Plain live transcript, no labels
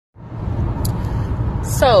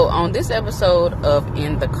So on this episode of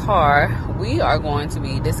In the Car, we are going to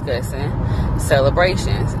be discussing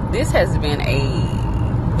celebrations. This has been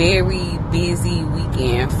a very busy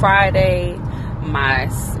weekend. Friday,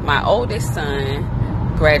 my oldest son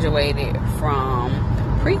graduated from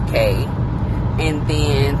pre-K, and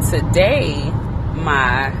then today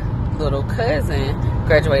my little cousin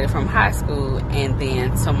graduated from high school, and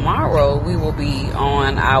then tomorrow we will be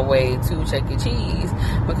on our way to Chuck E. Cheese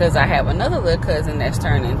because I have another little cousin that's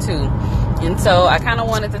turning 2. And so I kind of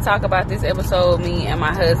wanted to talk about this episode, me and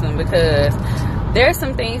my husband, because there's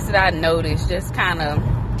some things that I noticed just kind of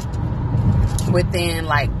within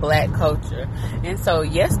like black culture. And so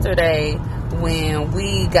yesterday when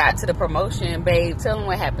we got to the promotion, babe, tell them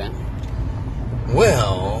what happened.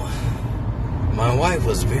 Well, my wife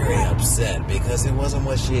was very upset because it wasn't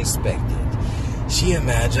what she expected. She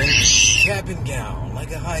imagined cap and gown,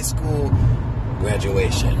 like a high school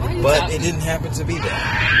graduation. But it didn't happen to be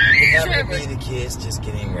that. It happened to be the kids just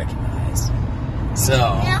getting recognized. So...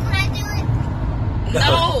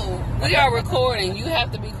 No, we are recording. You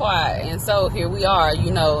have to be quiet. And so here we are. You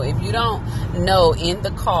know, if you don't know, In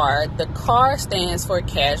the Car stands for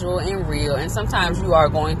casual and real. And sometimes you are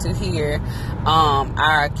going to hear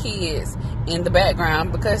our kids in the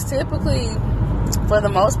background because typically, for the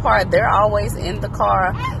most part, they're always in the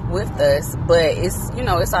car with us. But it's, you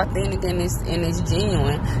know, it's authentic and it's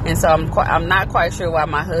genuine. And so I'm not quite sure why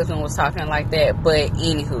my husband was talking like that. But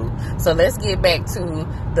anywho, so let's get back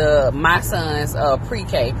to my son's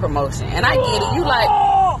pre-K promotion. And I get it. You like,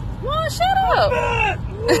 well, shut up.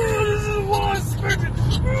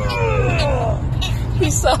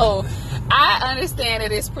 So I understand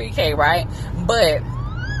that it's pre-K, right? But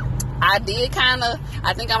I think I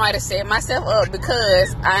might have set myself up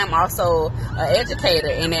because I am also an educator,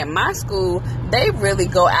 and at my school, they really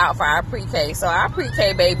go out for our pre-K. So our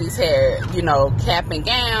pre-K babies had, you know, cap and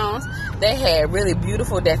gowns. They had really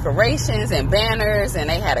beautiful decorations and banners, and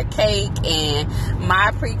they had a cake, and my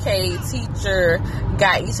pre-K teacher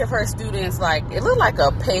got each of her students, like, it looked like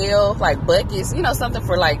a pail, like buckets, you know, something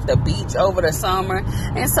for like the beach over the summer.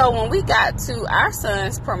 And so when we got to our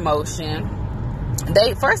son's promotion,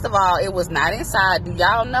 first of all, it was not inside. Do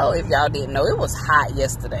y'all know? If y'all didn't know, it was hot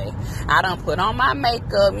yesterday. I done put on my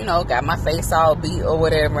makeup, you know, got my face all beat or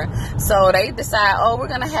whatever. So they decide, we're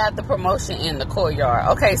going to have the promotion in the courtyard.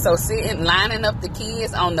 Okay, so lining up the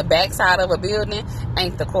kids on the backside of a building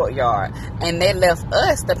ain't the courtyard. And they left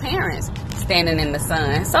us, the parents, standing in the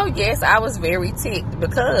sun. So yes, I was very ticked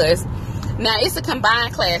because now it's a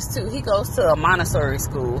combined class too. He goes to a Montessori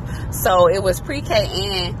school. So it was pre-K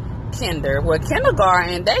and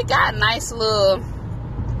kindergarten, they got nice little,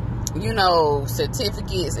 you know,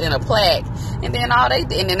 certificates and a plaque, and then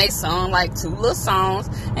they sung like 2 little songs,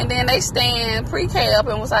 and then they stand pre-K up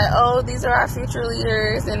and was like, these are our future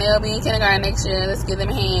leaders, and they'll be in kindergarten next year, let's give them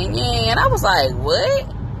a hand. Yeah. And I was like, what?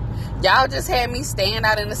 Y'all just had me stand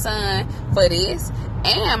out in the sun for this?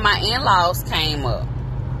 And my in-laws came up.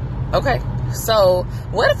 Okay, so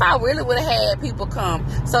what if I really would have had people come?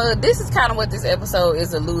 So this is kind of what this episode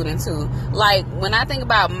is alluding to. Like, when I think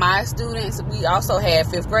about my students, we also had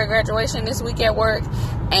 5th grade graduation this week at work.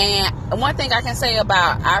 And one thing I can say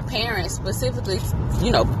about our parents, specifically,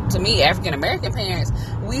 you know, to me, African American parents,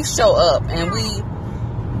 we show up and we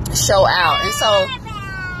show out. And so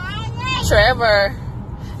Trevor,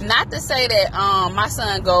 not to say that my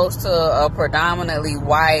son goes to a predominantly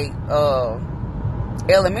white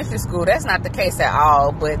elementary school, that's not the case at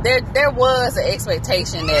all, but there was an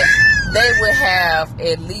expectation that they would have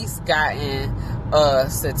at least gotten a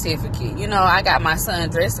certificate. You know, I got my son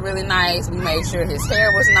dressed really nice. We made sure his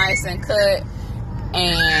hair was nice and cut,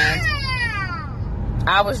 and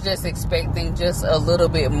I was just expecting just a little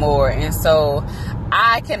bit more. And so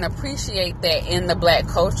I can appreciate that in the black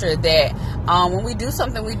culture, that when we do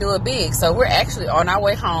something, we do it big. So we're actually on our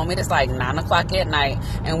way home. It is like 9 o'clock at night,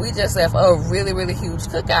 and we just left a really, really huge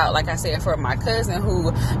cookout, like I said, for my cousin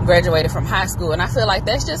who graduated from high school. And I feel like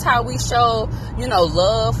that's just how we show, you know,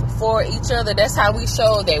 love for each other. That's how we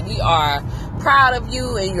show that we are proud of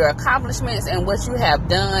you and your accomplishments and what you have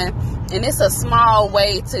done. And it's a small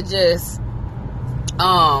way to just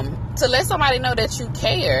to let somebody know that you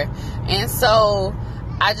care. And so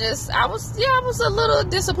I was a little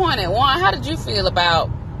disappointed. Juan, how did you feel about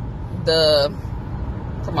the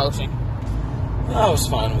promotion? I was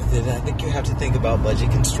fine with it. I think you have to think about budget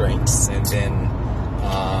constraints and then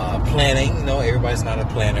planning. You know, everybody's not a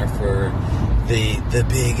planner for the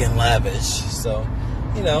big and lavish. So,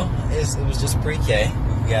 you know, it was just pre-K.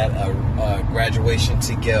 We got a graduation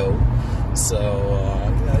to go. So,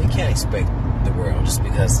 you know, you can't expect the world just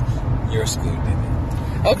because your school did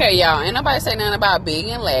it. Okay, y'all, ain't nobody say nothing about big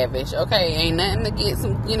and lavish. Okay, ain't nothing to get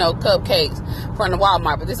some, cupcakes from the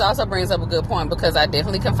Walmart. But this also brings up a good point, because I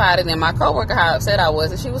definitely confided in my coworker how upset I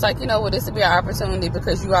was. And she was like, this would be an opportunity,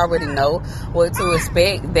 because you already know what to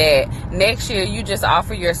expect, that next year you just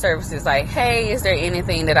offer your services like, hey, is there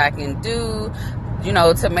anything that I can do,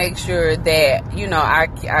 to make sure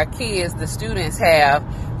that, our kids, the students, have,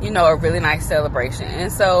 a really nice celebration.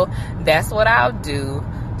 And so that's what I'll do.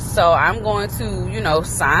 So I'm going to,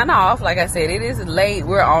 sign off. Like I said, it is late.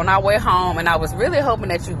 We're on our way home. And I was really hoping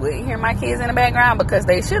that you wouldn't hear my kids in the background, because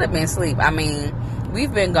they should have been asleep. I mean,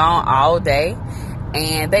 we've been gone all day.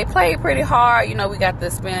 And they played pretty hard. We got to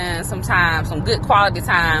spend some good quality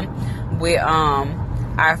time with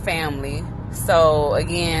our family. So,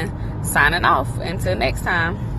 again, signing off. Until next time.